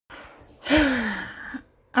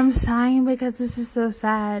I'm sighing because this is so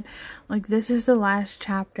sad. Like, this is the last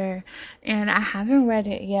chapter, and I haven't read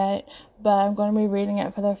it yet, but I'm going to be reading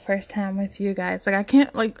it for the first time with you guys. I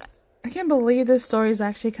can't believe this story is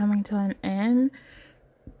actually coming to an end.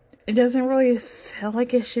 It doesn't really feel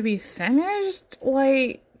like it should be finished.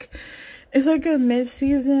 Like, it's like a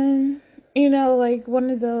mid-season, like one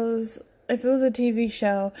of those. If it was a TV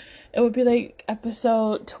show, it would be like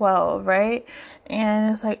episode 12, right?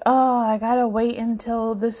 And it's like, oh, I gotta wait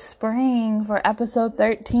until the spring for episode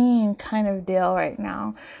 13 kind of deal right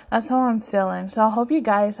now. That's how I'm feeling. So I hope you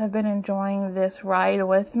guys have been enjoying this ride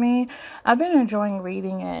with me. I've been enjoying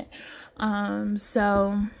reading it.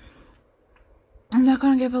 So I'm not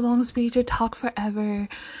going to give a long speech or talk forever,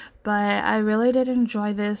 but I really did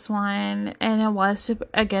enjoy this one. And it was,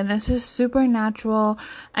 this is Supernatural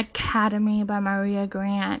Academy by Maria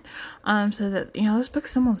Grant. So that,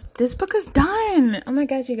 this book is done. Oh my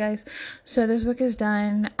gosh, you guys. So this book is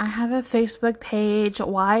done. I have a Facebook page,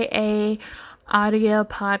 YA Audio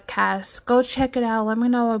Podcast. Go check it out. Let me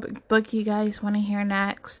know what book you guys want to hear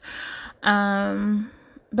next.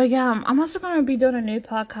 But yeah, I'm also going to be doing a new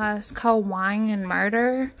podcast called Wine and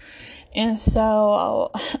Murder. And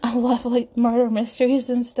so I love like murder mysteries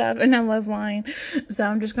and stuff, and I love wine. So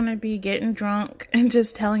I'm just going to be getting drunk and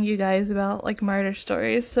just telling you guys about like murder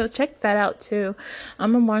stories. So check that out too.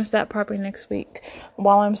 I'm going to launch that probably next week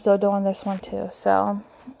while I'm still doing this one too. So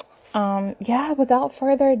without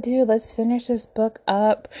further ado, let's finish this book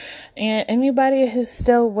up. And anybody who's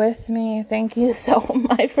still with me, thank you so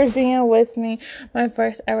much for being with me. My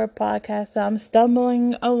first ever podcast. So I'm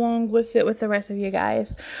stumbling along with it with the rest of you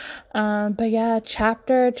guys. But yeah,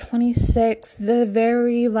 chapter 26, the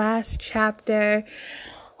very last chapter.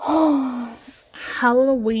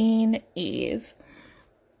 Halloween Eve.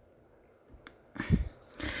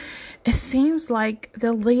 It seems like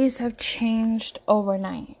the leaves have changed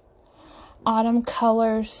overnight. Autumn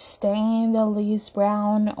colors stain the leaves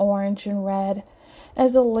brown, orange, and red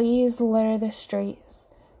as the leaves litter the streets.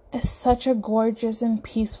 It's such a gorgeous and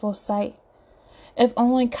peaceful sight. If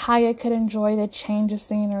only Kaya could enjoy the change of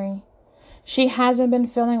scenery. She hasn't been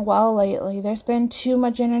feeling well lately. There's been too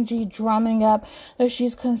much energy drumming up that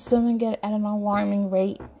she's consuming it at an alarming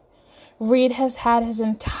rate. Reed has had his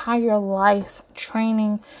entire life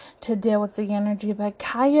training to deal with the energy, but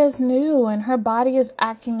Kaya is new and her body is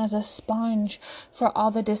acting as a sponge for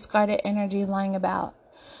all the discarded energy lying about.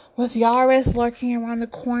 With Yaris lurking around the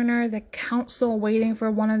corner, the council waiting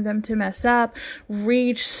for one of them to mess up,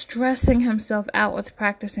 Reed stressing himself out with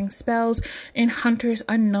practicing spells, and Hunters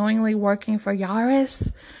unknowingly working for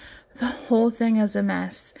Yaris, the whole thing is a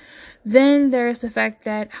mess. Then there is the fact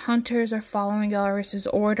that Hunters are following Yaris's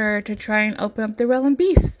order to try and open up the realm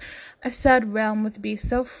beasts. A sad realm with beasts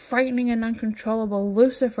so frightening and uncontrollable,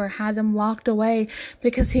 Lucifer had them locked away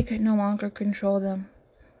because he could no longer control them.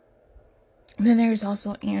 Then there's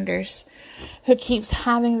also Anders, who keeps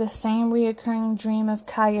having the same reoccurring dream of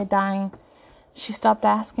Kaya dying. She stopped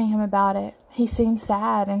asking him about it. He seemed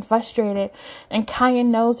sad and frustrated, and Kaya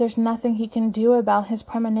knows there's nothing he can do about his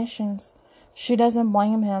premonitions. She doesn't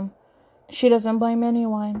blame him. She doesn't blame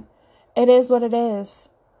anyone. It is what it is.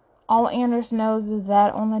 All Anders knows is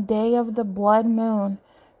that on the day of the blood moon,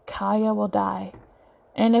 Kaya will die.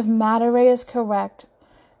 And if Matarey is correct,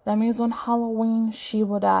 that means on Halloween, she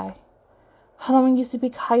will die. Halloween used to be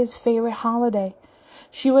Kaya's favorite holiday.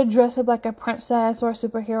 She would dress up like a princess or a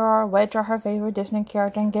superhero or a witch or her favorite Disney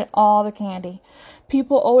character and get all the candy.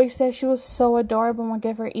 People always said she was so adorable and would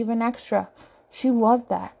give her even extra. She loved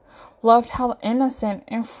that. Loved how innocent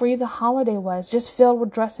and free the holiday was, just filled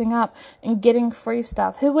with dressing up and getting free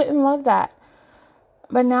stuff. Who wouldn't love that?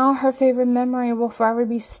 But now her favorite memory will forever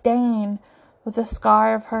be stained with the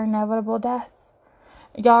scar of her inevitable death.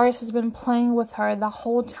 Yaris has been playing with her the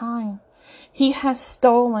whole time. He has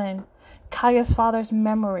stolen Kaya's father's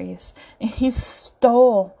memories, and he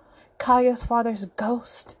stole Kaya's father's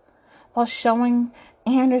ghost while showing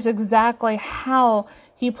Anders exactly how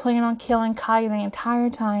he planned on killing Kaya the entire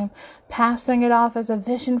time, passing it off as a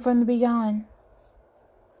vision from the beyond.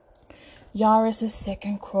 Yaris is sick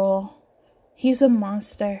and cruel. He's a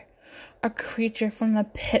monster, a creature from the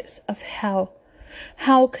pits of hell.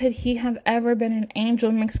 How could he have ever been an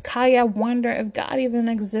angel? Makes Kaya wonder if God even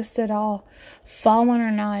exists at all, fallen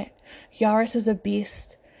or not. Yaris is a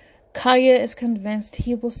beast. Kaya is convinced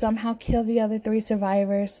he will somehow kill the other 3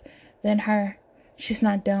 survivors, then her. She's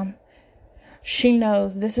not dumb. She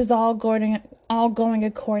knows this is all going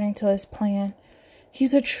according to his plan.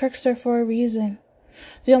 He's a trickster for a reason.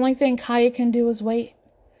 The only thing Kaya can do is wait.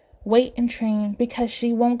 Wait and train, because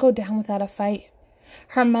she won't go down without a fight.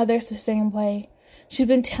 Her mother's the same way. She's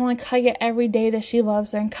been telling Kaya every day that she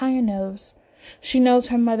loves her, and Kaya knows. She knows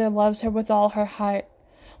her mother loves her with all her heart.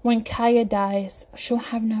 When Kaya dies, she'll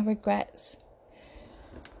have no regrets.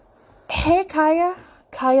 Hey, Kaya.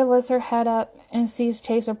 Kaya lifts her head up and sees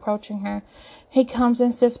Chase approaching her. He comes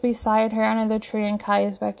and sits beside her under the tree in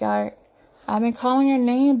Kaya's backyard. I've been calling your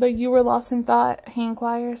name, but you were lost in thought, he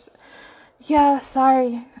inquires. Yeah,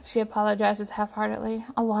 sorry, she apologizes half-heartedly.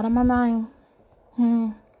 A lot on my mind.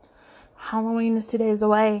 Halloween is 2 days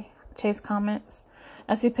away, Chase comments,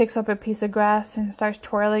 as he picks up a piece of grass and starts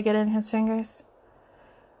twirling it in his fingers.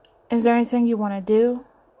 Is there anything you want to do?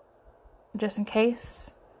 Just in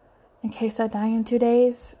case? In case I die in 2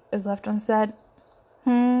 days? Is left unsaid.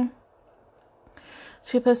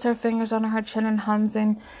 She puts her fingers on her chin and hums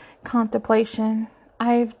in contemplation.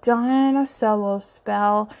 I've done a solo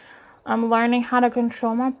spell. I'm learning how to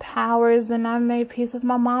control my powers, and I've made peace with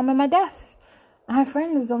my mom and my death. My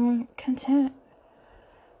friends, I'm content.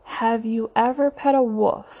 Have you ever pet a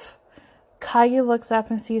wolf? Kaya looks up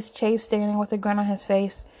and sees Chase standing with a grin on his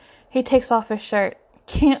face. He takes off his shirt.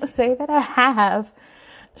 Can't say that I have.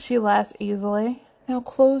 She laughs easily. Now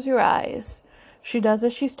close your eyes. She does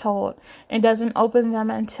as she's told and doesn't open them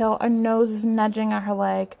until a nose is nudging at her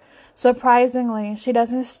leg. Surprisingly, she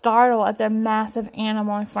doesn't startle at the massive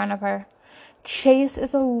animal in front of her. Chase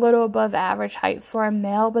is a little above average height for a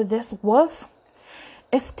male, but this wolf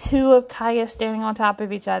is 2 of Kaya standing on top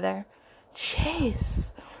of each other.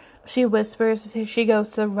 Chase, she whispers as she goes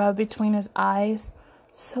to rub between his eyes.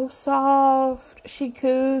 So soft, she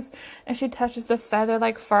coos, and she touches the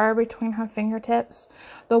feather-like fur between her fingertips.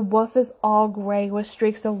 The wolf is all gray with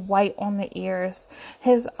streaks of white on the ears.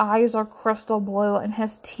 His eyes are crystal blue, and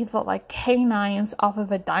his teeth look like canines off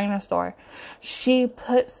of a dinosaur. She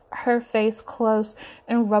puts her face close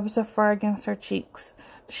and rubs the fur against her cheeks.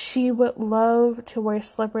 She would love to wear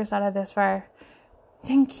slippers out of this fur.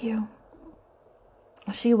 Thank you,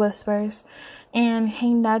 she whispers, and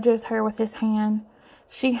he nudges her with his hand.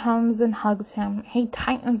 She hums and hugs him. He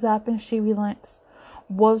tightens up and she relents.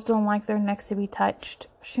 Wolves don't like their necks to be touched.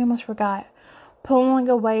 She almost forgot. Pulling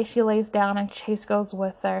away, she lays down and Chase goes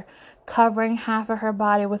with her, covering half of her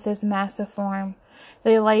body with his massive form.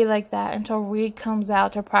 They lay like that until Reed comes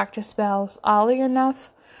out to practice spells. Oddly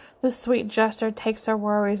enough, the sweet gesture takes her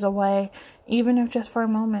worries away, even if just for a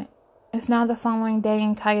moment. It's now the following day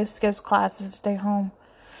and Kaya skips classes to stay home.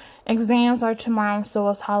 Exams are tomorrow and so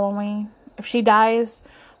is Halloween. If she dies,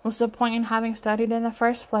 what's the point in having studied in the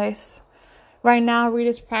first place? Right now, Reed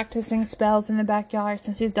is practicing spells in the backyard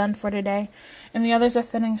since he's done for today, and the others are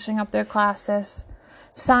finishing up their classes.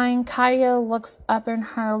 Sighing, Kaya looks up in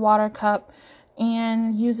her water cup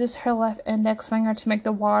and uses her left index finger to make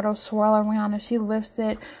the water swirl around as she lifts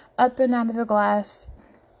it up and out of the glass.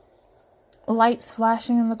 Lights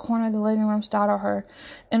flashing in the corner of the living room startle her,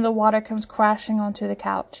 and the water comes crashing onto the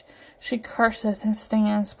couch. She curses and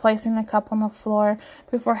stands, placing the cup on the floor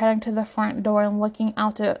before heading to the front door and looking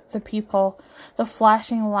out at the peephole. The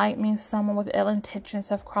flashing light means someone with ill intentions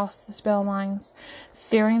have crossed the spell lines.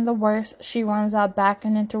 Fearing the worst, she runs out back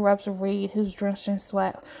and interrupts Reed, who's drenched in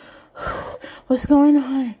sweat. What's going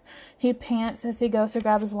on? He pants as he goes to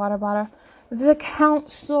grab his water bottle. The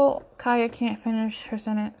council... Kaya can't finish her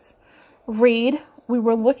sentence. Reed, we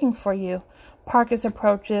were looking for you. Parkes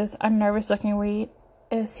approaches. A nervous-looking Reed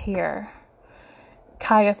is here.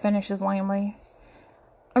 Kaya finishes lamely.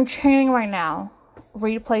 I'm training right now.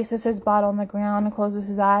 Reed places his bottle on the ground and closes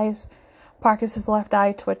his eyes. Parkes' left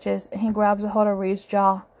eye twitches, and he grabs a hold of Reed's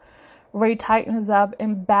jaw. Reed tightens up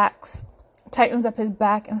his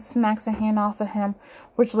back and smacks a hand off of him,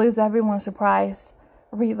 which leaves everyone surprised.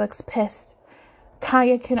 Reed looks pissed.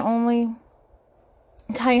 Kaya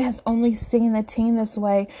has only seen the team this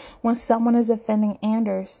way when someone is offending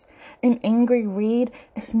Anders. An angry Reed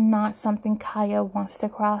is not something Kaya wants to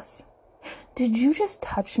cross. Did you just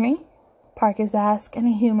touch me? Parkes asked in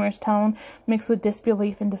a humorous tone mixed with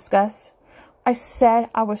disbelief and disgust. I said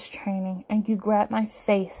I was training and you grabbed my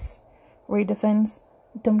face. Reed defends.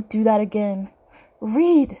 Don't do that again.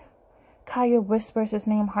 Reed! Kaya whispers his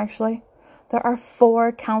name harshly. There are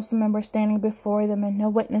 4 council members standing before them and no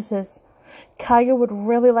witnesses. Kaya would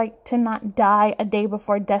really like to not die a day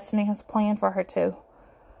before Destiny has planned for her to.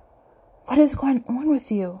 What is going on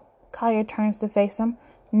with you? Kaya turns to face him.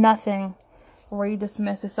 Nothing. Reed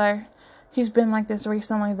dismisses her. He's been like this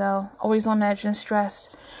recently, though. Always on edge and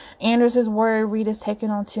stressed. Anders is worried Reed is taking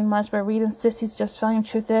on too much, but Reed insists he's just feeling.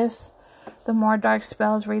 Truth is, the more dark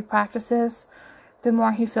spells Reed practices, the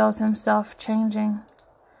more he feels himself changing.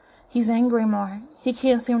 He's angry more. He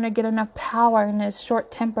can't seem to get enough power and is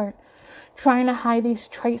short-tempered. Trying to hide these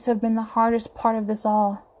traits have been the hardest part of this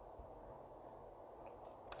all.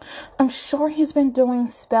 I'm sure he's been doing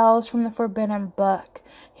spells from the forbidden book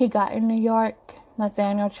he got in New York.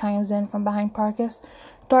 Nathaniel chimes in from behind Parkus.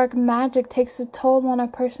 Dark magic takes a toll on a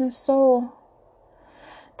person's soul.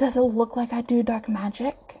 Does it look like I do dark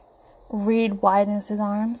magic? Reed widens his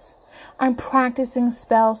arms. I'm practicing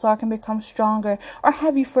spells so I can become stronger. Or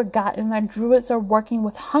have you forgotten that druids are working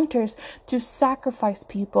with hunters to sacrifice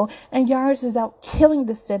people, and Yaris is out killing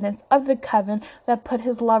descendants of the coven that put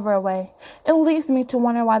his lover away? It leads me to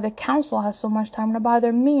wonder why the council has so much time to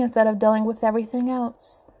bother me instead of dealing with everything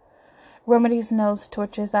else. Remedy's nose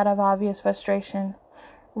twitches out of obvious frustration.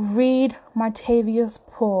 Read Martavius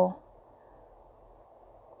Pool.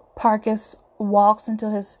 Parkus walks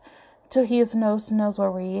until he is nose to nose with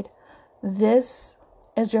Reed. This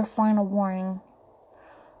is your final warning.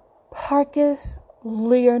 Parkus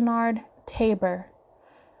Leonard Tabor.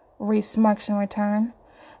 Reed smirks in return.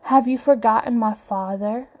 Have you forgotten my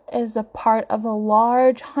father is a part of a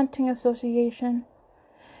large hunting association?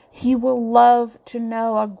 He would love to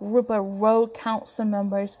know a group of rogue council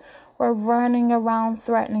members were running around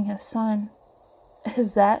threatening his son.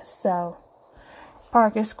 Is that so?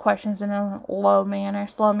 Parkus questions in a slow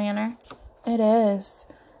manner. It is,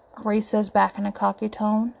 Reed says back in a cocky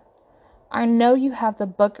tone. I know you have the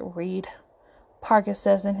book, Reed, Parkus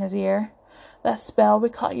says in his ear. That spell we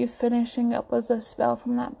caught you finishing up was a spell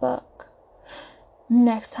from that book.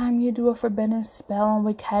 Next time you do a forbidden spell and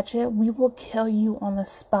we catch it, we will kill you on the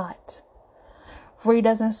spot. Reed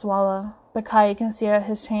doesn't swallow, but Kaya can see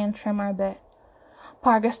his hand tremor a bit.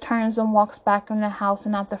 Parkus turns and walks back in the house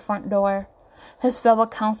and out the front door, his fellow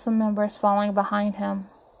council members following behind him.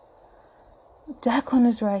 Declan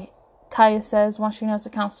is right, Kaya says once she knows the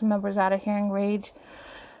council members out of hearing rage.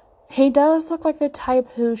 He does look like the type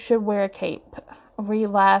who should wear a cape. Reed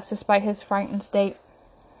laughs despite his frightened state.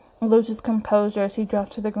 Loses composure as he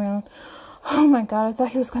drops to the ground. Oh my God, I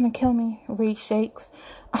thought he was going to kill me. Reed shakes.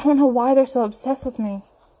 I don't know why they're so obsessed with me.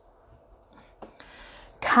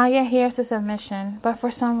 Kaya hears his admission, but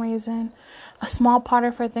for some reason, a small part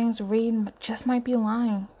of her thinks Reed just might be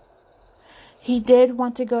lying. He did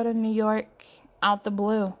want to go to New York out the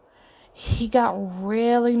blue. He got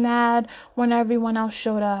really mad when everyone else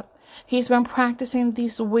showed up. He's been practicing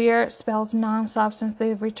these weird spells nonstop since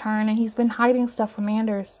they've returned, and he's been hiding stuff from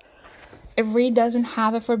Anders. If Reed doesn't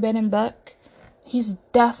have a forbidden book, he's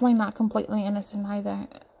definitely not completely innocent either.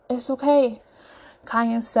 It's okay,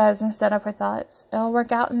 Kaya says instead of her thoughts. It'll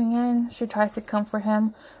work out in the end. She tries to comfort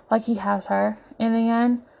him like he has her. In the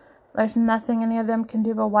end, there's nothing any of them can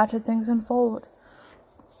do but watch things unfold.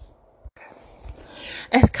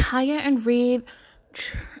 As Kaya and Reed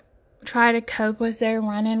try to cope with their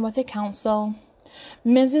run-in with the council,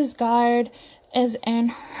 Mrs. Guard is in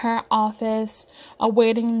her office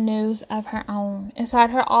awaiting news of her own. Inside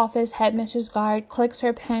her office, head Mrs. Guard clicks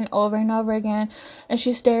her pen over and over again as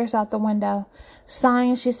she stares out the window.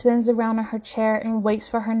 Sighing, she spins around in her chair and waits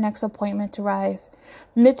for her next appointment to arrive.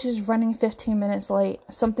 Mitch is running 15 minutes late.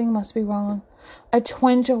 Something must be wrong. A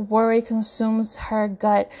twinge of worry consumes her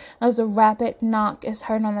gut as a rapid knock is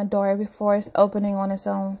heard on the door before its opening on its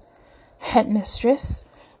own. Headmistress?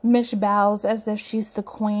 Mitch bows as if she's the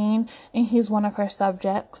queen and he's one of her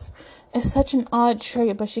subjects. It's such an odd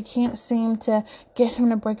trait, but she can't seem to get him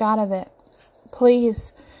to break out of it.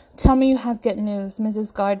 Please, tell me you have good news,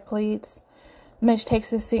 Mrs. Guard pleads. Mitch takes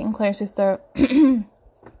his seat and clears his throat.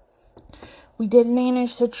 We did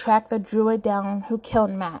manage to track the druid down who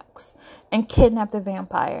killed Max and kidnapped the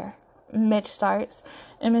vampire. Mitch starts,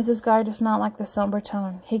 and Mrs. Guard does not like the somber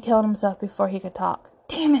tone. He killed himself before he could talk.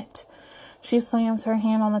 Damn it! She slams her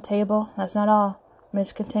hand on the table. That's not all.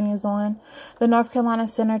 Mitch continues on. The North Carolina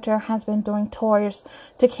senator has been doing tours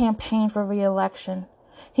to campaign for re-election.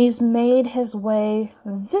 He's made his way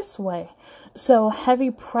this way, so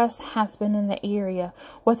heavy press has been in the area.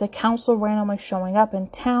 With the council randomly showing up in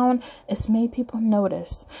town, it's made people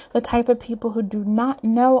notice. The type of people who do not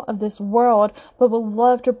know of this world, but would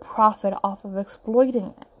love to profit off of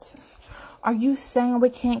exploiting it. Are you saying we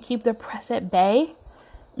can't keep the press at bay?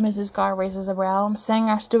 Mrs. Guard raises a brow. I'm saying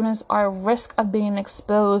our students are at risk of being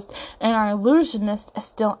exposed, and our illusionist is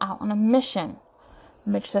still out on a mission.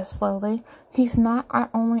 Mitch says slowly. He's not our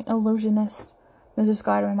only illusionist, Mrs.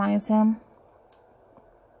 Guard reminds him.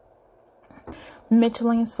 Mitch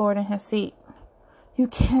leans forward in his seat. You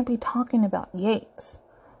can't be talking about Yates.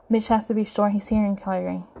 Mitch has to be sure he's hearing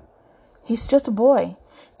clearly. He's just a boy.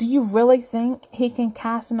 Do you really think he can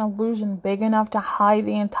cast an illusion big enough to hide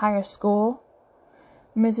the entire school?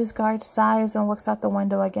 Mrs. Guard sighs and looks out the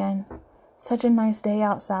window again. Such a nice day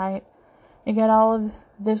outside. And yet all of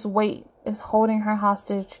this weight is holding her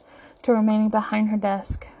hostage to remaining behind her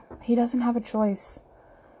desk. He doesn't have a choice.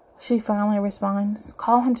 She finally responds.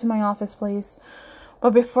 Call him to my office, please.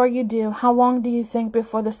 But before you do, how long do you think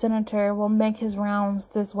before the senator will make his rounds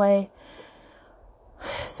this way?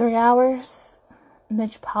 3 hours?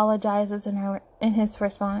 Mitch apologizes in his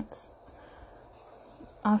response.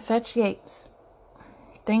 I'll fetch Yates.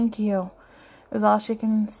 Thank you, is all she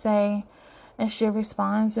can say as she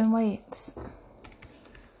responds and waits.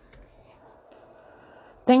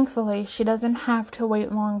 Thankfully, she doesn't have to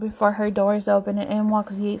wait long before her doors open and in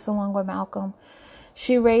walks Yates along with Malcolm.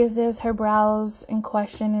 She raises her brows in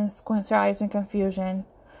question and squints her eyes in confusion.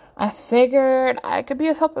 I figured I could be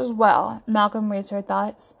of help as well, Malcolm reads her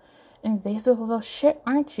thoughts. Invasive little shit,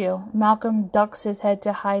 aren't you? Malcolm ducks his head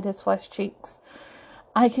to hide his flushed cheeks.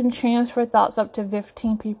 I can transfer thoughts up to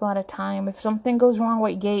 15 people at a time. If something goes wrong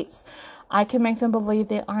with Yates, I can make them believe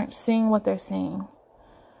they aren't seeing what they're seeing.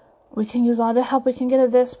 We can use all the help we can get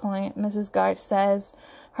at this point, Mrs. Gard says.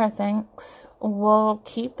 Her thanks. We'll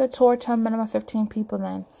keep the tour to a minimum of 15 people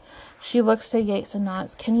then. She looks to Yates and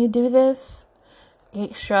nods. Can you do this?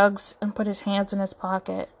 Yates shrugs and puts his hands in his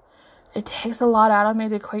pocket. It takes a lot out of me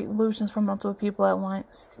to create illusions for multiple people at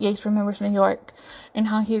once. Yates remembers New York and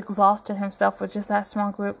how he exhausted himself with just that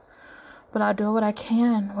small group. But I'll do what I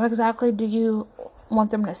can. What exactly do you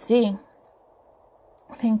want them to see?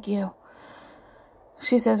 Thank you,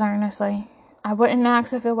 she says earnestly. I wouldn't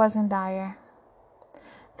ask if it wasn't dire.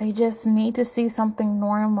 They just need to see something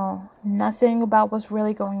normal. Nothing about what's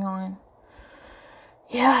really going on.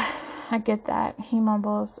 Yeah, I get that, he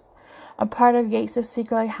mumbles. A part of Yates is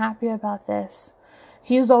secretly happy about this.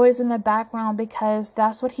 He's always in the background because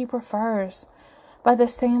that's what he prefers. But at the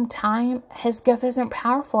same time, his gift isn't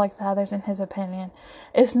powerful like the others in his opinion.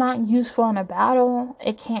 It's not useful in a battle.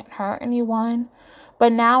 It can't hurt anyone.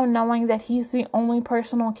 But now, knowing that he's the only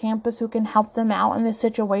person on campus who can help them out in this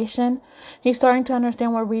situation, he's starting to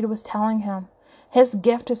understand what Rita was telling him. His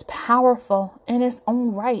gift is powerful in its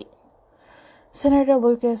own right. Senator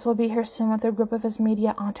Lucas will be here soon with a group of his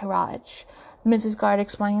media entourage, Mrs. Gard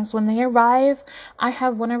explains. When they arrive, I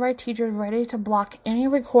have one of our teachers ready to block any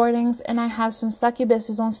recordings, and I have some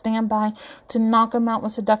succubuses on standby to knock them out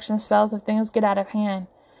with seduction spells if things get out of hand.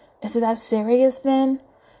 Is it that serious then?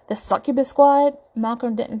 The succubus squad?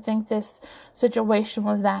 Malcolm didn't think this situation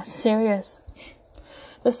was that serious.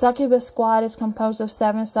 The succubus squad is composed of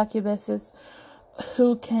 7 succubuses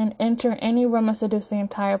who can enter any room and seduce the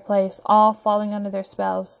entire place, all falling under their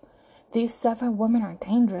spells. These 7 women are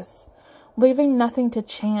dangerous, leaving nothing to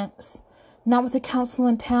chance. Not with the council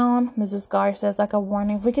in town, Mrs. Gard says like a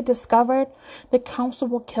warning. If we get discovered, the council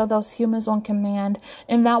will kill those humans on command,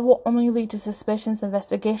 and that will only lead to suspicions,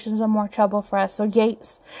 investigations, and more trouble for us. So,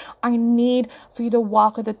 Yates, I need for you to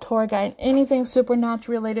walk with the tour guide. Anything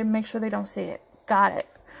supernatural related, make sure they don't see it. Got it.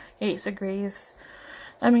 Yates agrees.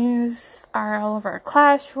 That means all of our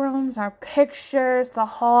classrooms, our pictures, the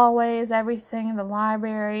hallways, everything, the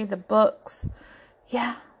library, the books.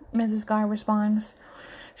 Yeah, Mrs. Gard responds.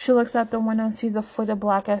 She looks out the window and sees a fleet of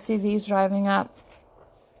black SUVs driving up.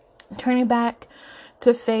 Turning back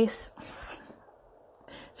to face them.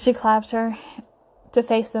 She claps her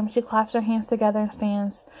hands together and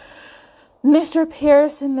stands. Mr.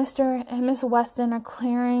 Pierce and Miss Weston are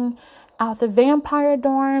clearing out the vampire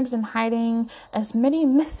dorms and hiding as many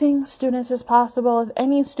missing students as possible. If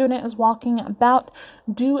any student is walking about,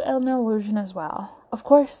 do an illusion as well. Of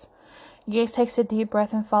course. Yates takes a deep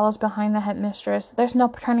breath and follows behind the headmistress. There's no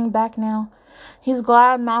turning back now. He's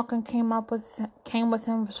glad Malcolm came with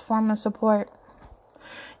him as form of support.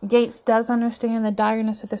 Yates does understand the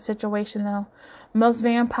direness of the situation, though. Most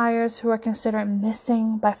vampires who are considered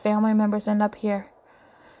missing by family members end up here.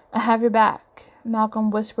 I have your back,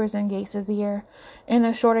 Malcolm whispers in Yates' ear, and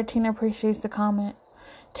the shorter teen appreciates the comment.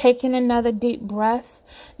 Taking another deep breath,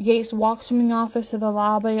 Yates walks from the office to the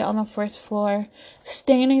lobby on the first floor.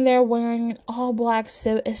 Standing there wearing an all-black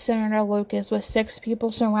suit is Senator Lucas, with 6 people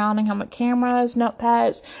surrounding him with cameras,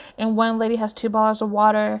 notepads, and one lady has 2 bottles of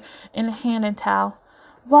water in a hand and towel.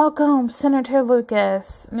 Welcome, Senator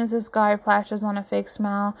Lucas. Mrs. Gard flashes on a fake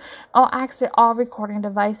smile. I'll ask that all recording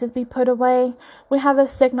devices be put away. We have a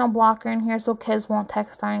signal blocker in here so kids won't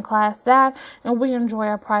text during class. That, and we enjoy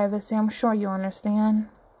our privacy. I'm sure you understand.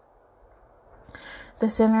 The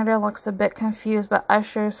senator looks a bit confused, but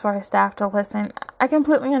ushers for his staff to listen. I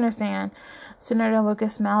completely understand. Senator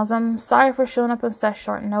Lucas smiles. I'm sorry for showing up on such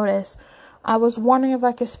short notice. I was wondering if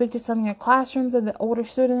I could speak to some of your classrooms and the older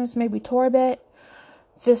students, maybe tour a bit.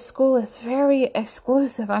 This school is very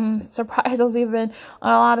exclusive. I'm surprised I was even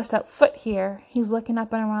allowed to step foot here. He's looking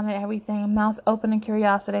up and around at everything, mouth open in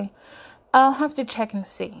curiosity. I'll have to check and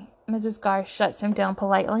see. Mrs. Garth shuts him down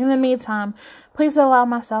politely. In the meantime, please allow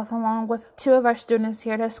myself, along with 2 of our students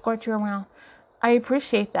here, to escort you around. I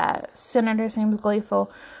appreciate that. Senator seems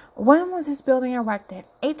gleeful. When was this building erected?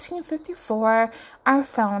 1854. Our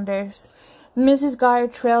founders. Mrs.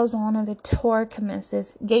 Garth trails on and the tour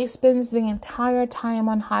commences. Gates spends the entire time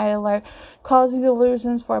on high alert, causing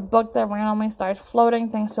illusions for a book that randomly starts floating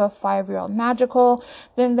thanks to a 5-year-old magical.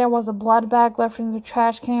 Then there was a blood bag left in the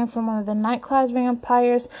trash can from one of the night class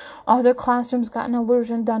vampires. Other classrooms got an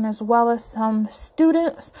illusion done as well as some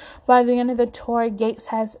students. By the end of the tour, Gates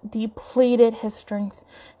has depleted his strength.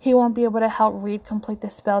 He won't be able to help Reed complete the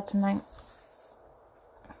spell tonight.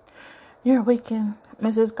 You're weakened,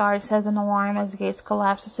 Mrs. Garth says in alarm as Gates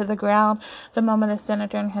collapses to the ground the moment the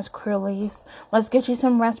senator and his crew leaves. Let's get you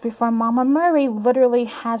some rest before Mama Murray literally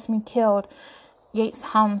has me killed. Gates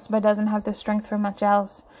hums but doesn't have the strength for much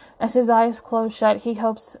else. As his eyes close shut, he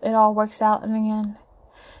hopes it all works out in the end.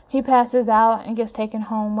 He passes out and gets taken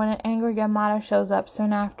home when an angry Yamada shows up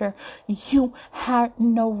soon after. You had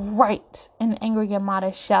no right, an angry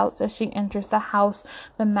Yamada shouts as she enters the house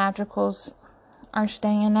the Magicals are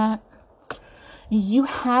staying at. You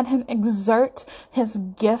had him exert his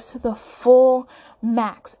gifts to the full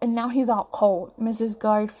max, and now he's out cold. Mrs.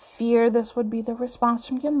 Garth feared this would be the response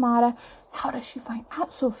from Yamada. How does she find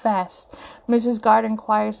out so fast? Mrs. Garth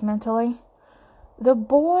inquires mentally. The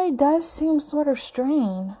boy does seem sort of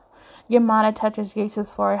strained. Yamada touches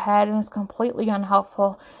Gates' forehead and is completely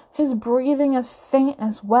unhelpful. His breathing is faint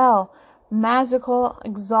as well. Magical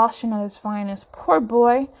exhaustion at his finest. Poor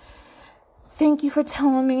boy. Thank you for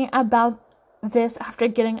telling me about this after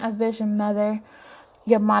getting a vision, Mother.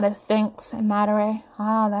 Yamada thinks, and Madare.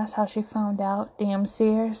 That's how she found out. Damn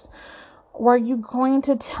Sears. Were you going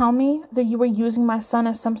to tell me that you were using my son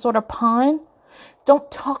as some sort of pawn?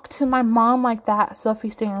 Don't talk to my mom like that,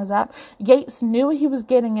 Sophie stands up. Gates knew what he was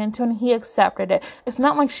getting into and he accepted it. It's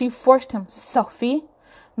not like she forced him, Sophie.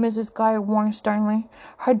 Mrs. Garth warns sternly.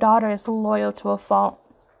 Her daughter is loyal to a fault.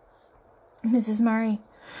 Mrs. Murray,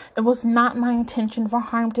 it was not my intention for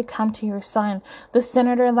harm to come to your son. The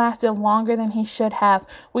senator lasted longer than he should have.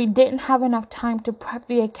 We didn't have enough time to prep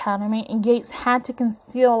the academy, and Gates had to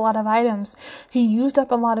conceal a lot of items. He used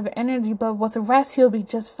up a lot of energy, but with the rest, he'll be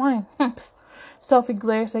just fine. Sophie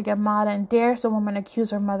glares at Yamada and dares the woman accuse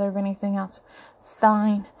her mother of anything else.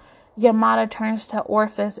 Fine. Yamada turns to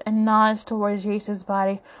Orpheus and nods towards Jace's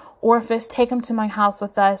body. Orpheus, take him to my house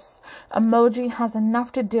with us. Emoji has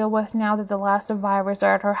enough to deal with now that the last survivors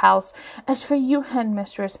are at her house. As for you,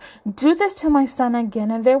 headmistress, do this to my son again,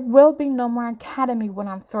 and there will be no more academy when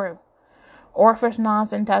I'm through. Orpheus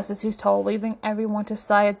nods and does as he's told, leaving everyone to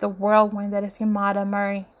sigh at the whirlwind that is Yamada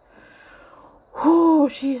Murray. Whew,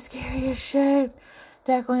 she's scary as shit.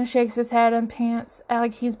 Declan shakes his head and pants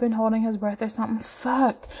like he's been holding his breath or something.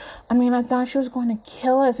 Fuck. I thought she was going to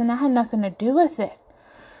kill us, and I had nothing to do with it.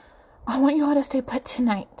 I want you all to stay put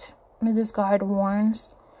tonight, Mrs. Garth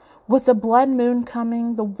warns. With the blood moon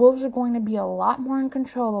coming, the wolves are going to be a lot more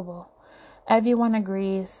uncontrollable. Everyone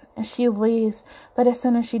agrees, and she leaves, but as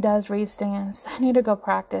soon as she does, Reed stands. I need to go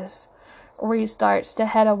practice. Reed starts to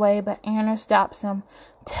head away, but Anna stops him.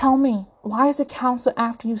 Tell me, why is the council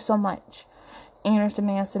after you so much? Anders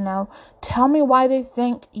demands to know. Tell me why they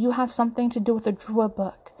think you have something to do with the Druid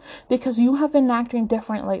book. Because you have been acting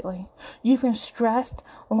different lately. You've been stressed,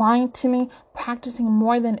 lying to me, practicing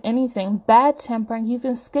more than anything, bad temper, and you've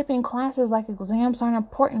been skipping classes like exams aren't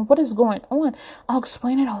important. What is going on? I'll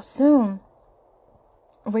explain it all soon.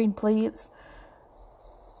 Reed pleads.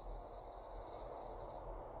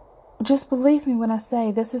 Just believe me when I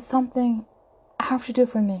say this is something I have to do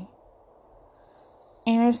for me.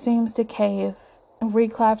 Anders seems to cave, and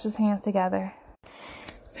Reed claps his hands together.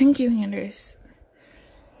 Thank you, Anders.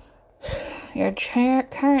 Your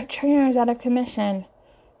current trainer is out of commission,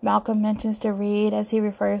 Malcolm mentions to Reed as he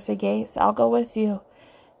refers to Gates. I'll go with you.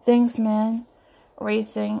 Thanks, man. Reed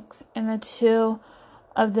thinks, and the two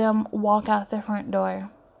of them walk out the front door.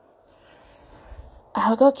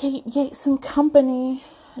 I'll go get some company,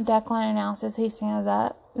 Declan announces. He stands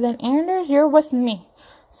up. Then Anders, you're with me,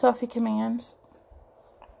 Sophie commands.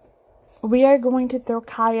 We are going to throw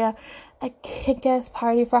Kaya a kick-ass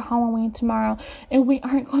party for Halloween tomorrow, and we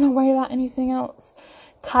aren't going to worry about anything else.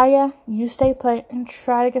 Kaya, you stay put and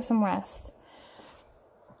try to get some rest.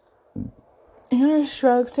 Anders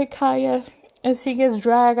shrugs to Kaya as he gets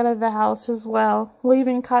dragged out of the house as well,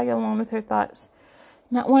 leaving Kaya alone with her thoughts.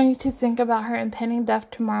 Not wanting to think about her impending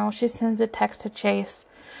death tomorrow, she sends a text to Chase.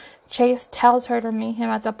 Chase tells her to meet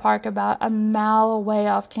him at the park about a mile away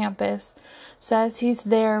off campus. Says he's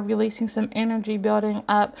there releasing some energy building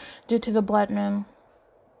up due to the blood moon.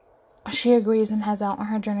 She agrees and heads out on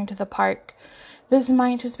her journey to the park. This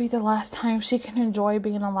might just be the last time she can enjoy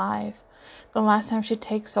being alive. The last time she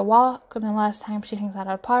takes a walk, and the last time she hangs out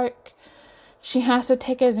at a park. She has to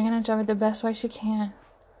take advantage of it the best way she can.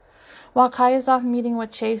 While Kai is off meeting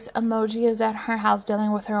with Chase, Emoji is at her house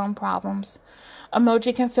dealing with her own problems.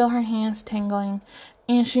 Emoji can feel her hands tingling,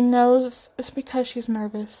 and she knows it's because she's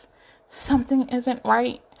nervous. Something isn't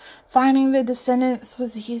right. Finding the descendants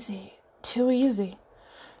was easy. Too easy.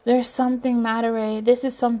 There's something Matere. This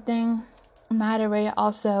is something Matere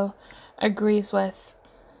also agrees with.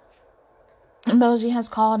 Emoji has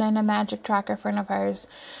called in a magic tracker friend of hers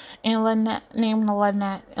named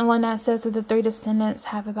Lynette. And Lynette says that the 3 descendants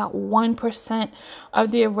have about 1%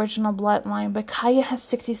 of the original bloodline, but Kaya has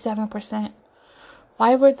 67%.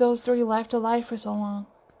 Why were those 3 left alive for so long?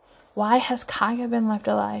 Why has Kaya been left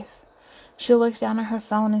alive? She looks down at her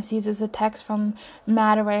phone and sees a text from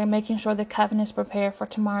Matere making sure the coven is prepared for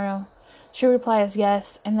tomorrow. She replies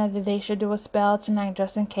yes, and that they should do a spell tonight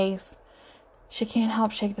just in case. She can't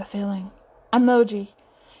help shake the feeling. Emoji.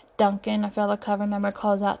 Duncan, a fellow coven member,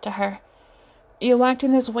 calls out to her. You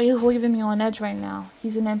acting this way is leaving me on edge right now.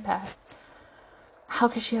 He's an empath. How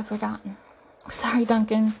could she have forgotten? Sorry,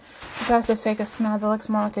 Duncan. She tries to fake a smile that looks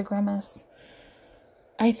more like a grimace.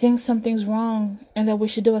 I think something's wrong, and that we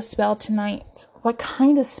should do a spell tonight. What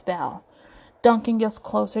kind of spell? Duncan gets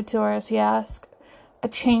closer to her as he asks. A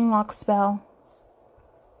chain lock spell.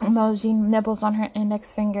 Emoji nibbles on her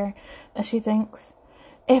index finger as she thinks.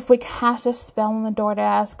 If we cast a spell on the door to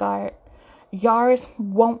Asgard, Yaris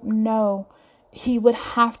won't know. He would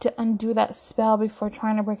have to undo that spell before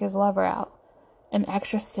trying to break his lover out. An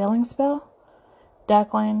extra sealing spell?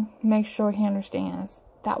 Declan makes sure he understands.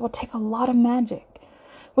 That will take a lot of magic.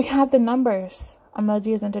 We have the numbers.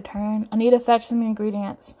 Emoji isn't deterred. I need to fetch some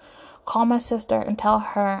ingredients. Call my sister and tell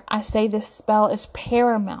her I say this spell is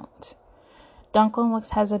paramount. Duncan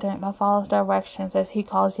looks hesitant but follows directions as he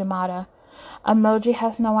calls Yamada. Emoji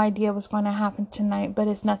has no idea what's going to happen tonight, but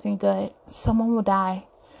it's nothing good. Someone will die.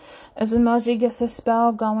 As Emoji gets the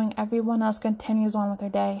spell going, everyone else continues on with their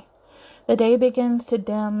day. The day begins to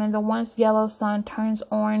dim, and the once yellow sun turns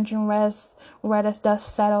orange and red as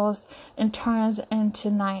dust settles and turns into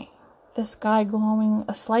night, the sky glowing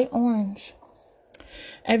a slight orange.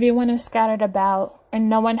 Everyone is scattered about, and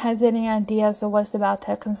no one has any ideas of what's about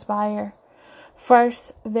to conspire.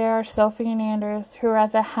 First, there are Sophie and Anders, who are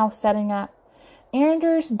at the house setting up.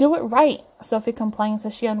 Anders, do it right, Sophie complains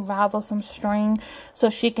as she unravels some string so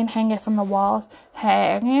she can hang it from the walls.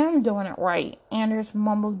 Hey, I am doing it right, Anders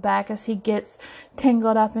mumbles back as he gets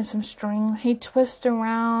tangled up in some string. He twists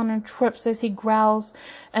around and trips as he growls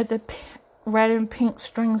at the red and pink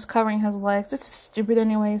strings covering his legs. It's stupid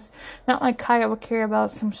anyways. Not like Kaya would care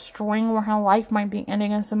about some string where her life might be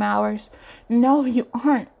ending in some hours. No, you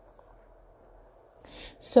aren't,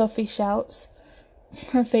 Sophie shouts.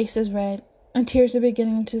 Her face is red, and tears are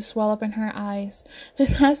beginning to swell up in her eyes.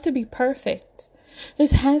 This has to be perfect.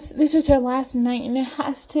 This is her last night, and it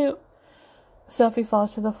has to... Sophie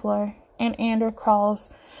falls to the floor, and Ander crawls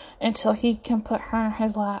until he can put her in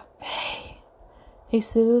his lap. Hey, he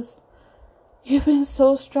soothes. You've been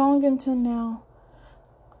so strong until now.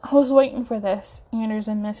 I was waiting for this, Anders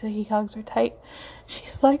admits as he hugs her tight.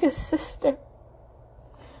 She's like a sister,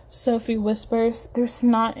 Sophie whispers through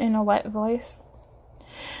snot in a wet voice.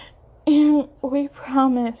 And we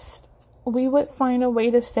promised we would find a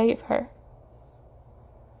way to save her.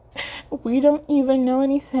 We don't even know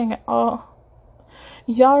anything at all.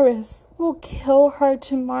 Yaris will kill her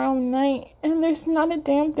tomorrow night, and there's not a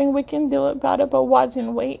damn thing we can do about it but watch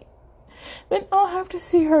and wait. Then I'll have to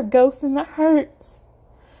see her ghost, and that hurts.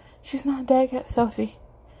 She's not dead yet, Sophie.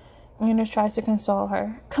 Anders tries to console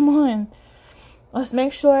her. Come on. Let's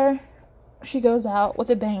make sure she goes out with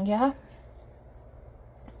a bang, yeah?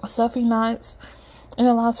 Sophie nods and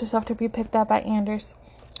allows herself to be picked up by Anders.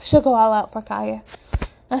 She'll go all out for Kaya.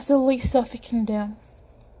 That's the least Sophie can do.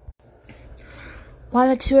 While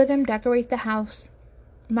the two of them decorate the house,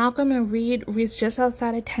 Malcolm and Reed reach just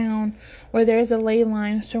outside of town where there is a ley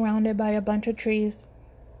line surrounded by a bunch of trees.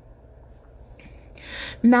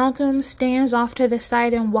 Malcolm stands off to the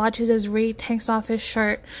side and watches as Reed takes off his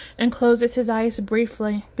shirt and closes his eyes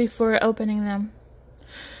briefly before opening them.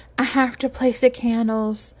 I have to place the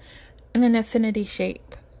candles in an infinity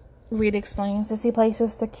shape, Reed explains as he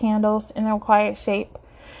places the candles in the required shape.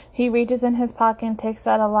 He reaches in his pocket and takes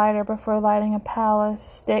out a lighter before lighting a pile of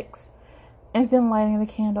sticks and then lighting the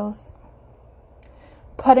candles.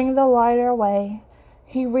 Putting the lighter away,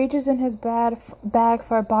 he reaches in his bag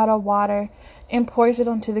for a bottle of water and pours it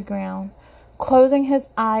onto the ground, closing his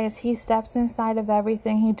eyes as he steps inside of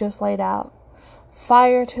everything he just laid out.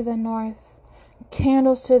 fire to the north,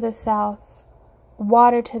 candles to the south,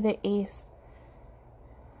 water to the east,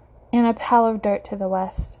 and a pile of dirt to the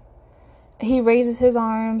west. He raises his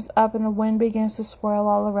arms up and the wind begins to swirl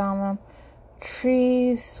all around them,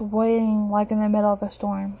 trees swaying like in the middle of a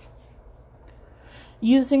storm.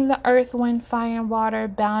 Using the earth, wind, fire, and water,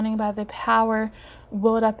 bounding by the power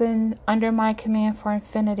willed up under my command for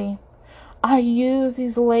infinity, I use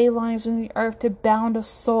these ley lines in the earth to bound a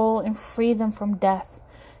soul and free them from death.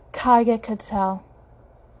 Kaya could tell.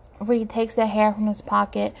 Reed takes a hair from his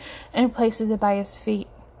pocket and places it by his feet.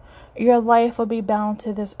 Your life will be bound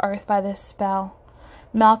to this earth by this spell.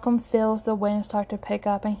 Malcolm feels the wind start to pick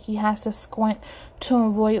up and he has to squint to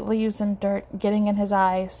avoid leaves and dirt getting in his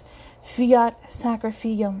eyes. Fiat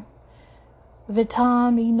sacrificium.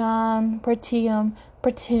 Vitam inam pretium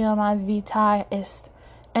ad vita est.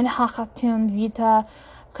 En hacatum vita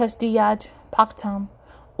custiat pactam.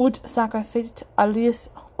 Ut sacrificit alius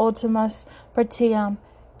ultimus pretium.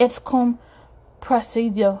 Et cum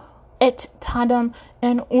presidio. Et tandem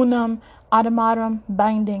in unum adamarum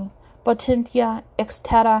binding. Potentia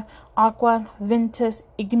exterra aqua ventus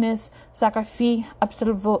ignis sacrifi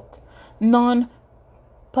absolvut. Non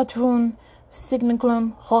patrum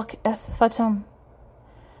signaculum hoc est fatum.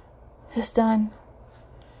 It's done.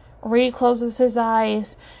 Reed closes his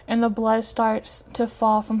eyes and the blood starts to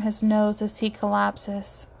fall from his nose as he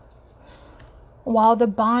collapses. While during the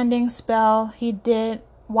bonding spell, he did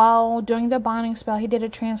a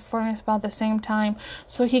transference spell at the same time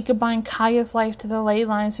so he could bind Kaya's life to the ley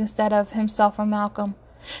lines instead of himself or Malcolm.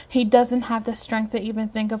 He doesn't have the strength to even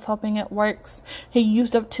think of hoping it works. He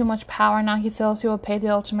used up too much power, now he feels he will pay the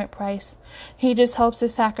ultimate price. He just hopes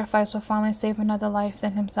his sacrifice will finally save another life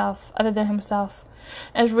other than himself.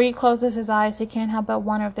 As Reed closes his eyes, he can't help but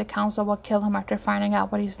wonder if the council will kill him after finding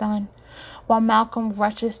out what he's done. While Malcolm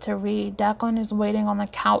rushes to Reed, Declan is waiting on the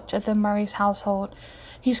couch at the Murray's household.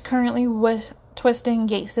 He's currently twisting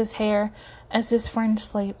Gates's hair as his friend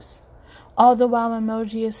sleeps. All the while,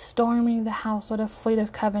 Emoji is storming the house with a fleet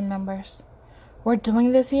of Coven members. We're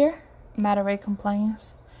doing this here? Mataray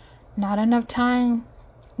complains. Not enough time.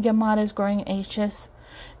 Yamada is growing anxious.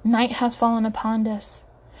 Night has fallen upon us.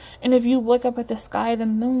 And if you look up at the sky, the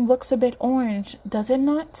moon looks a bit orange, does it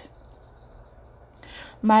not?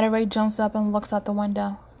 Mataray jumps up and looks out the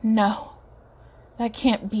window. No, that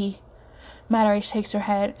can't be. Mataray shakes her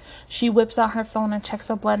head. She whips out her phone and checks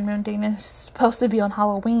the blood moon date. It's supposed to be on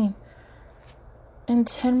Halloween. In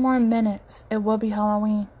 10 more minutes, it will be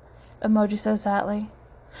Halloween, Emoji says sadly.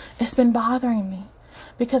 It's been bothering me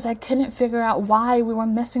because I couldn't figure out why we were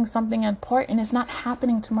missing something important. It's not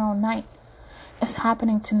happening tomorrow night. It's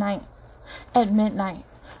happening tonight at midnight.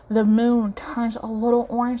 The moon turns a little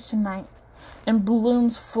orange tonight and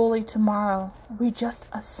blooms fully tomorrow. We just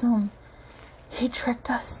assume he tricked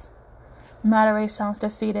us. Mataray sounds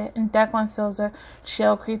defeated, and Declan feels a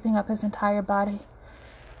chill creeping up his entire body.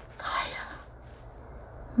 Kaya.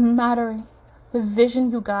 Mataray, the vision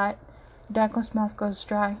you got. Declan's mouth goes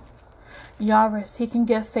dry. Yaris, he can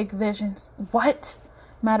give fake visions. What?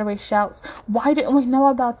 Mataray shouts. Why didn't we know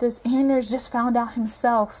about this? Anders just found out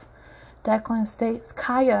himself. Declan states,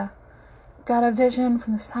 Kaya got a vision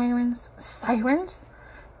from the sirens. Sirens?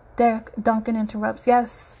 Duncan interrupts.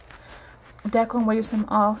 Yes. Declan waves him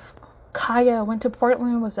off. Kaya went to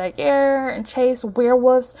Portland, was like, and chase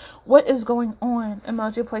werewolves. What is going on?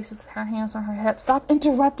 Emoji places her hands on her hips. Stop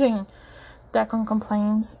interrupting, Declan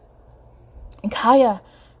complains. Kaya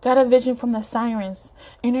got a vision from the sirens,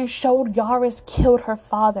 and it showed Yaris killed her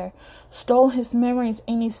father, stole his memories,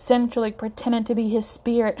 and essentially pretended to be his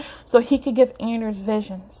spirit so he could give Anders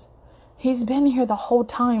visions. He's been here the whole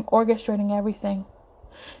time, orchestrating everything.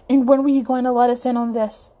 And when were you going to let us in on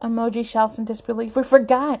this? Emoji shouts in disbelief. We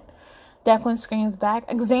forgot. Declan screams back.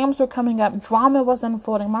 Exams were coming up. Drama was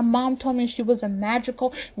unfolding. My mom told me she was a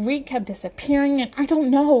magical. Reed kept disappearing, and I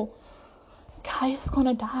don't know. Kaya's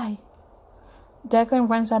gonna die. Declan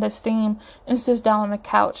runs out of steam and sits down on the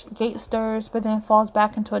couch. Gate stirs, but then falls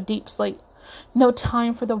back into a deep sleep. No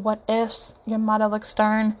time for the what-ifs. Yamada looks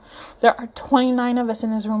stern. There are 29 of us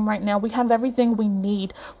in this room right now. We have everything we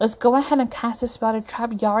need. Let's go ahead and cast a spell to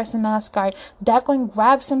trap Yaris and Asgard. Declan,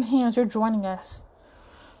 grab some hands. You're joining us.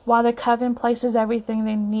 While the Coven places everything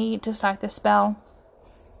they need to start the spell,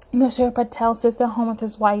 Mr. Patel sits at home with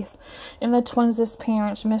his wife and the twins'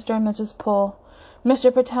 parents, Mr. and Mrs. Poole.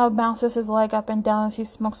 Mr. Patel bounces his leg up and down as he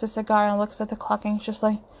smokes a cigar and looks at the clock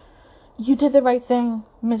anxiously. You did the right thing,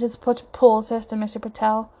 Mrs. Poole says to Mr.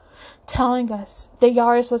 Patel, telling us that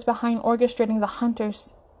Yaris was behind orchestrating the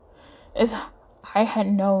hunters. If I had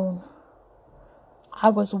known I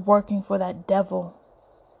was working for that devil,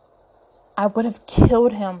 I would have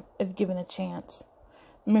killed him if given a chance.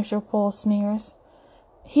 Mr. Poole sneers.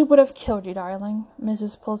 He would have killed you, darling,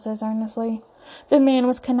 Mrs. Poole says earnestly. The man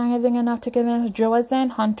was conniving enough to convince druids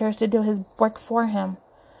and hunters to do his work for him.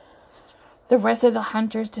 The rest of the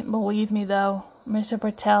hunters didn't believe me, though. Mr.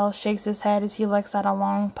 Patel shakes his head as he lets out a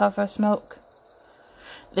long puff of smoke.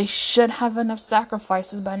 They should have enough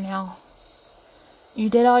sacrifices by now. You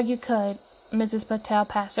did all you could. Mrs. Patel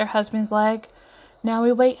passed her husband's leg. Now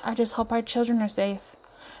we wait. I just hope our children are safe.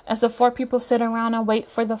 As the 4 people sit around and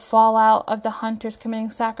wait for the fallout of the hunters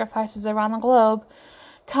committing sacrifices around the globe,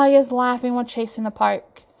 Kaya is laughing while Chase in the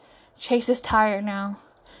park. Chase is tired now.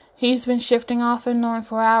 He's been shifting off and on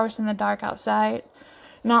for hours in the dark outside.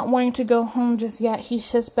 Not wanting to go home just yet, he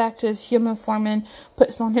shifts back to his human form and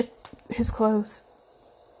puts on his clothes.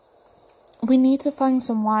 We need to find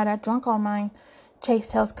some water. I drunk all mine, Chase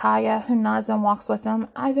tells Kaya, who nods and walks with him.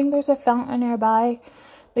 I think there's a fountain nearby.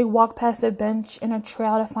 They walk past a bench and a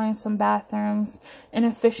trail to find some bathrooms and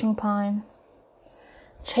a fishing pond.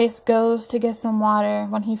 Chase goes to get some water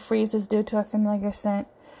when he freezes due to a familiar scent.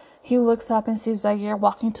 He looks up and sees Zaire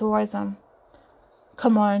walking towards him.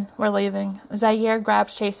 Come on, we're leaving. Zaire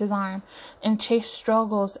grabs Chase's arm, and Chase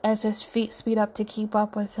struggles as his feet speed up to keep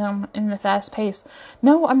up with him in the fast pace.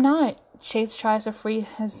 No, I'm not. Chase tries to free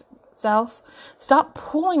himself. Stop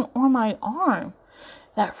pulling on my arm.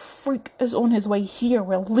 That freak is on his way here.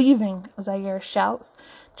 We're leaving, Zaire shouts.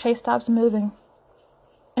 Chase stops moving,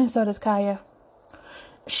 and so does Kaya.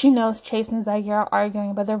 She knows Chase and Zaire are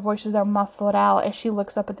arguing, but their voices are muffled out as she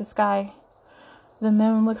looks up at the sky. The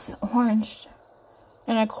moon looks orange,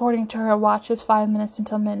 and according to her watch, it's 5 minutes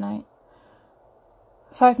until midnight.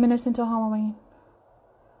 5 minutes until Halloween.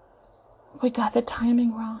 We got the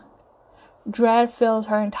timing wrong. Dread fills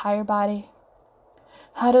her entire body.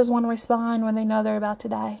 How does one respond when they know they're about to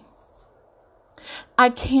die? I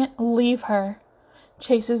can't leave her.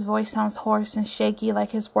 Chase's voice sounds hoarse and shaky,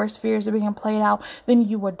 like his worst fears are being played out. Then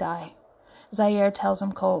you would die. Zaire tells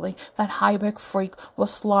him coldly. That high-brick freak will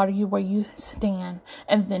slaughter you where you stand,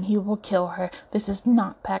 and then he will kill her. This is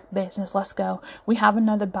not pack business. Let's go. We have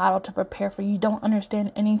another battle to prepare for. You don't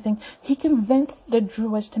understand anything. He convinced the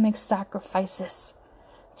druids to make sacrifices.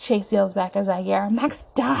 Chase yells back at Zaire. Max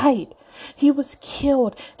died. He was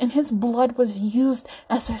killed, and his blood was used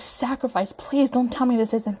as a sacrifice. Please don't tell me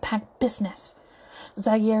this isn't pack business.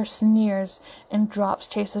 Zaire sneers and drops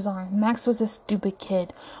Chase's arm. Max was a stupid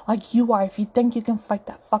kid, like you are if you think you can fight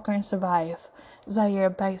that fucker and survive. Zaire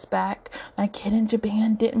bites back. That kid in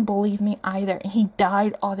Japan didn't believe me either, and he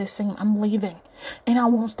died all the same. I'm leaving, and I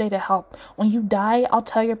won't stay to help. When you die, I'll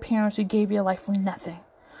tell your parents you gave your life for nothing.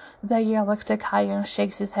 Zaire looks to Kaya and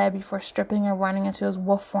shakes his head before stripping and running into his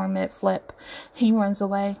wolf form mid-flip. He runs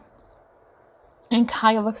away, and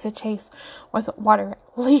Kaya looks at Chase with water.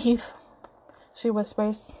 Leave, she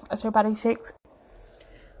whispers as her body shakes.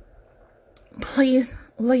 Please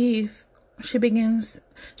leave, she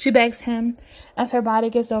begs him as her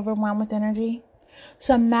body gets overwhelmed with energy.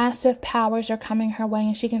 Some massive powers are coming her way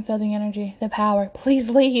and she can feel the energy, the power. Please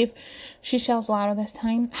leave, she shouts louder this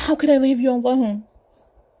time. How could I leave you alone?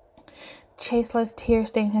 Chase lets tears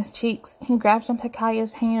stain his cheeks. He grabs onto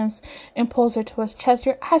Kaya's hands and pulls her to his chest.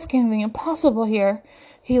 You're asking the impossible here,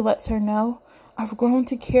 he lets her know. I've grown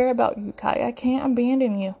to care about you, Kaya. I can't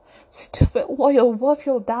abandon you. Stupid loyal wolf,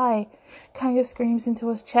 you'll die. Kaya screams into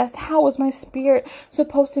his chest. How is my spirit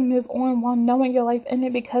supposed to move on while knowing your life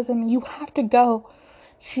ended because of me? You have to go.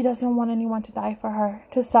 She doesn't want anyone to die for her,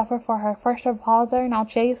 to suffer for her. First her father, now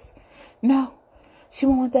Chase. No, she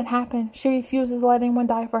won't let that happen. She refuses to let anyone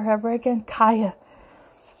die for her ever again. Kaya.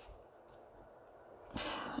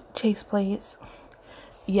 Chase, please.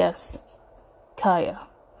 Yes, Kaya.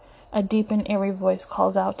 A deep and eerie voice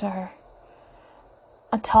calls out to her.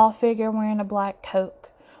 A tall figure wearing a black coat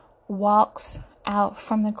walks out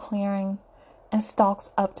from the clearing and stalks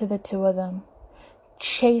up to the two of them.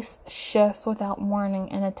 Chase shifts without warning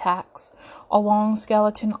and attacks. A long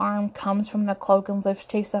skeleton arm comes from the cloak and lifts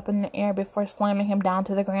Chase up in the air before slamming him down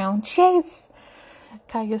to the ground. Chase!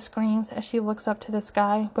 Kaya screams as she looks up to the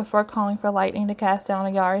sky before calling for lightning to cast down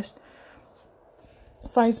a Yaris.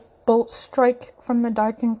 Five bolts strike from the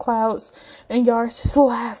darkened clouds, and Yaris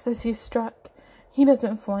laughs as he's struck. He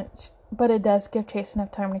doesn't flinch, but it does give Chase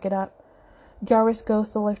enough time to get up. Yaris goes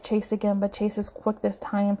to lift Chase again, but Chase is quick this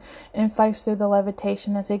time and fights through the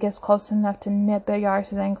levitation as he gets close enough to nip at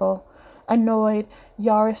Yaris' ankle. Annoyed,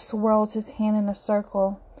 Yaris swirls his hand in a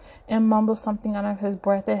circle and mumbles something under his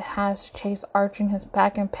breath. It has Chase arching his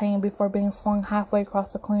back in pain before being slung halfway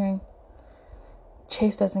across the clearing.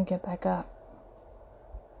 Chase doesn't get back up.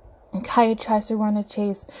 Kaya tries to run to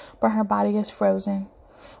Chase, but her body is frozen.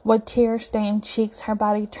 With tear-stained cheeks, her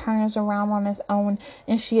body turns around on its own,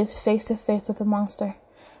 and she is face to face with the monster.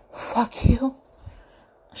 "Fuck you,"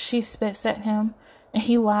 she spits at him, and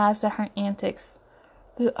he laughs at her antics.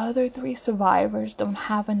 "The other 3 survivors don't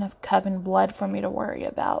have enough Coven blood for me to worry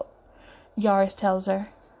about," Yaris tells her.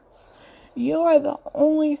 "You are the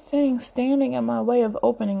only thing standing in my way of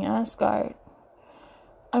opening Asgard.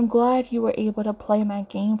 I'm glad you were able to play my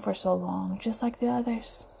game for so long, just like the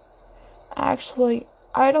others. Actually,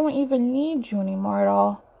 I don't even need you anymore at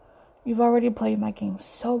all. You've already played my game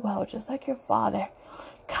so well, just like your father."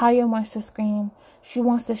 Kaya wants to scream. She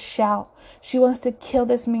wants to shout. She wants to kill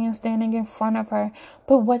this man standing in front of her,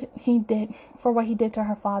 but what he did to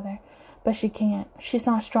her father. But she can't. She's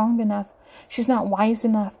not strong enough. She's not wise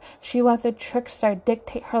enough. She let the trickster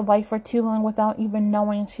dictate her life for too long without even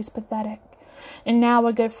knowing. She's pathetic. And now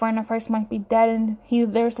a good friend of hers might be dead, and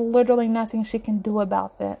there's literally nothing she can do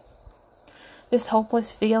about it. This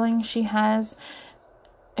hopeless feeling she has,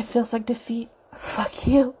 it feels like defeat. "Fuck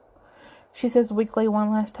you," she says weakly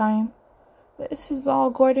one last time. "This is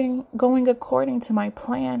all going according to my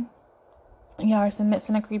plan," Yaris admits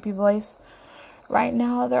in a creepy voice. "Right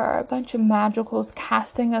now, there are a bunch of magicals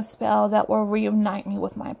casting a spell that will reunite me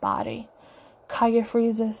with my body." Kaya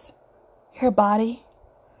freezes. "Your body?"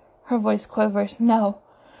 Her voice quivers. "No,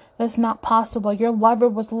 that's not possible. Your lover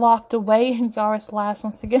was locked away," and Yaris laughs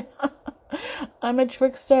once again. "I'm a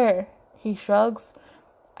trickster," he shrugs.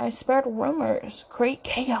 "I spread rumors, create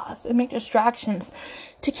chaos, and make distractions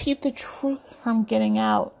to keep the truth from getting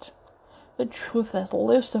out. The truth is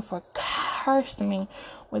Lucifer cursed me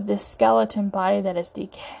with this skeleton body that is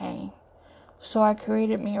decaying. So I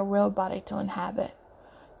created me a real body to inhabit.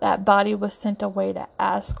 That body was sent away to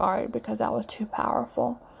Asgard because I was too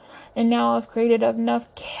powerful. And now I've created enough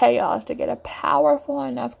chaos to get a powerful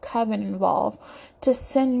enough coven involved to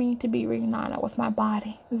send me to be reunited with my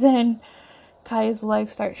body. Then Kaya's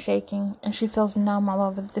legs start shaking, and she feels numb all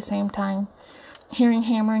over at the same time, hearing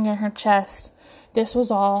hammering in her chest. This was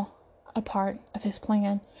all a part of his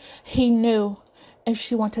plan. He knew if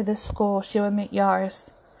she went to this school, she would meet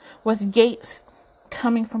Yaris. With gates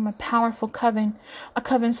coming from a powerful coven, a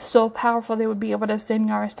coven so powerful they would be able to send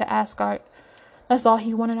Yaris to Asgard. That's all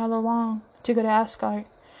he wanted all along, to go to Asgard.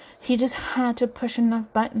 He just had to push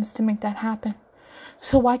enough buttons to make that happen.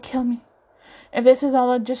 So why kill me? If this is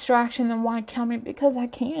all a distraction, then why kill me? Because I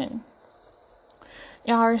can.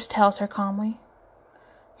 Yaris tells her calmly.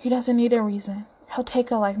 He doesn't need a reason. He'll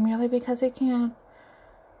take a life merely because he can.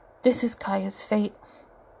 This is Kaya's fate.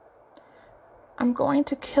 I'm going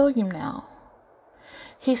to kill you now.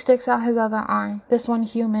 He sticks out his other arm, this one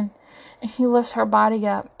human, and he lifts her body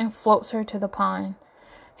up and floats her to the pond.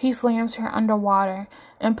 He slams her underwater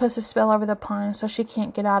and puts a spell over the pond so she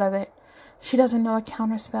can't get out of it. She doesn't know a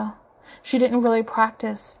counterspell. She didn't really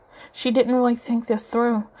practice. She didn't really think this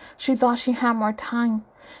through. She thought she had more time.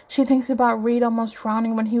 She thinks about Reed almost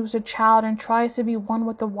drowning when he was a child and tries to be one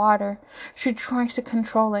with the water. She tries to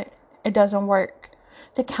control it. It doesn't work.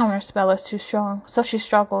 The counterspell is too strong, so she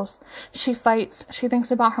struggles. She fights. She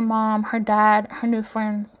thinks about her mom, her dad, her new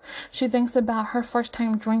friends. She thinks about her first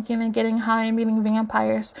time drinking and getting high and meeting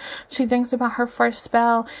vampires. She thinks about her first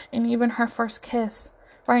spell and even her first kiss.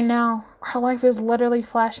 Right now, her life is literally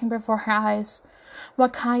flashing before her eyes. While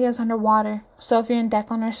Kaya is underwater, Sophie and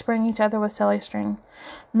Declan are spraying each other with silly string.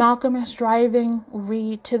 Malcolm is driving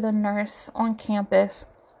Reed to the nurse on campus.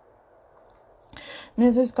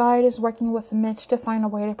 Mrs. Guard is working with Mitch to find a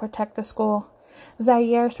way to protect the school.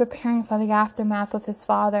 Zaire is preparing for the aftermath with his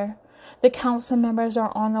father. The council members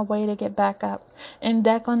are on the way to get back up, and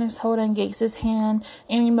Declan is holding Gates' hand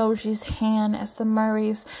and Emoji's hand as the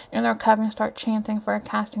Murrays and their coven start chanting for a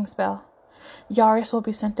casting spell. Yaris will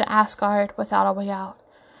be sent to Asgard without a way out.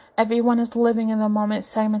 Everyone is living in the moment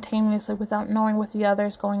simultaneously without knowing what the other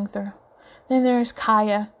is going through. Then there is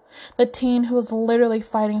Kaya, the teen who is literally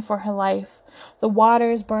fighting for her life. The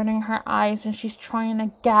water is burning her eyes and she's trying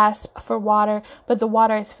to gasp for water, but the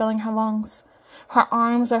water is filling her lungs. Her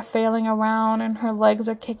arms are flailing around and her legs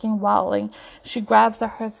are kicking wildly. She grabs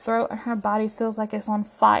at her throat and her body feels like it's on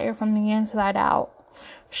fire from the inside out.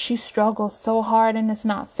 She struggles so hard and it's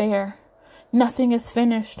not fair. Nothing is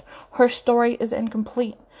finished. Her story is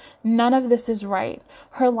incomplete. None of this is right.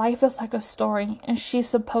 Her life is like a story, and she's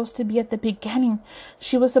supposed to be at the beginning.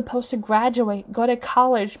 She was supposed to graduate, go to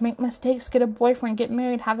college, make mistakes, get a boyfriend, get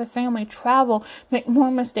married, have a family, travel, make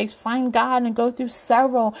more mistakes, find God, and go through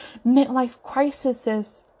several midlife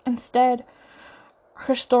crises. Instead,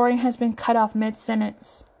 her story has been cut off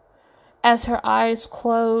mid-sentence. As her eyes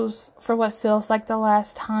close for what feels like the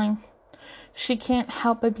last time, she can't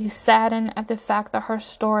help but be saddened at the fact that her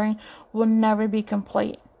story will never be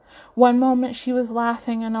complete. One moment she was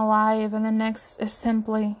laughing and alive, and the next is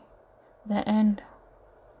simply the end.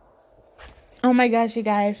 Oh my gosh, you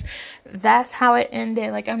guys, that's how it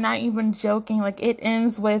ended. Like, I'm not even joking. Like, it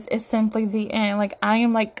ends with, it's simply the end. Like, I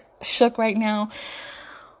am like shook right now.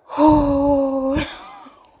 Oh,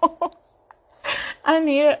 I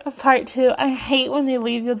need a part two. I hate when they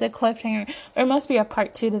leave you with the cliffhanger. There must be a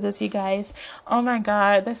part two to this, you guys. Oh my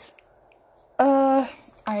god, this, alright.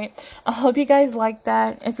 I hope you guys like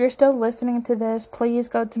that. If you're still listening to this, please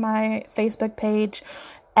go to my Facebook page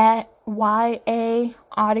at YA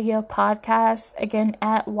Audio Podcast. Again,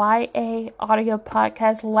 at YA Audio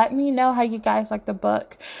Podcast. Let me know how you guys like the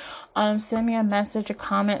book. Send me a message, a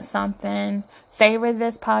comment, something. Favorite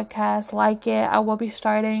this podcast, like it. I will be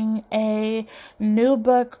starting a new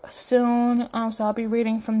book soon, so I'll be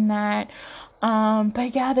reading from that.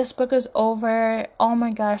 But yeah, this book is over. Oh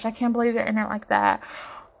my gosh, I can't believe it ended like that.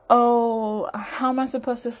 Oh, how am I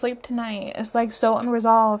supposed to sleep tonight? It's like so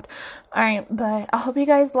unresolved. Alright, but I hope you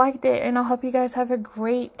guys liked it, and I hope you guys have a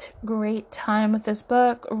great time with this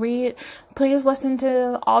book. Please listen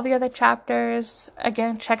to all the other chapters.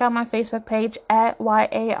 Again, check out my Facebook page at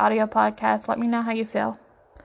YA Audio Podcast. Let me know how you feel.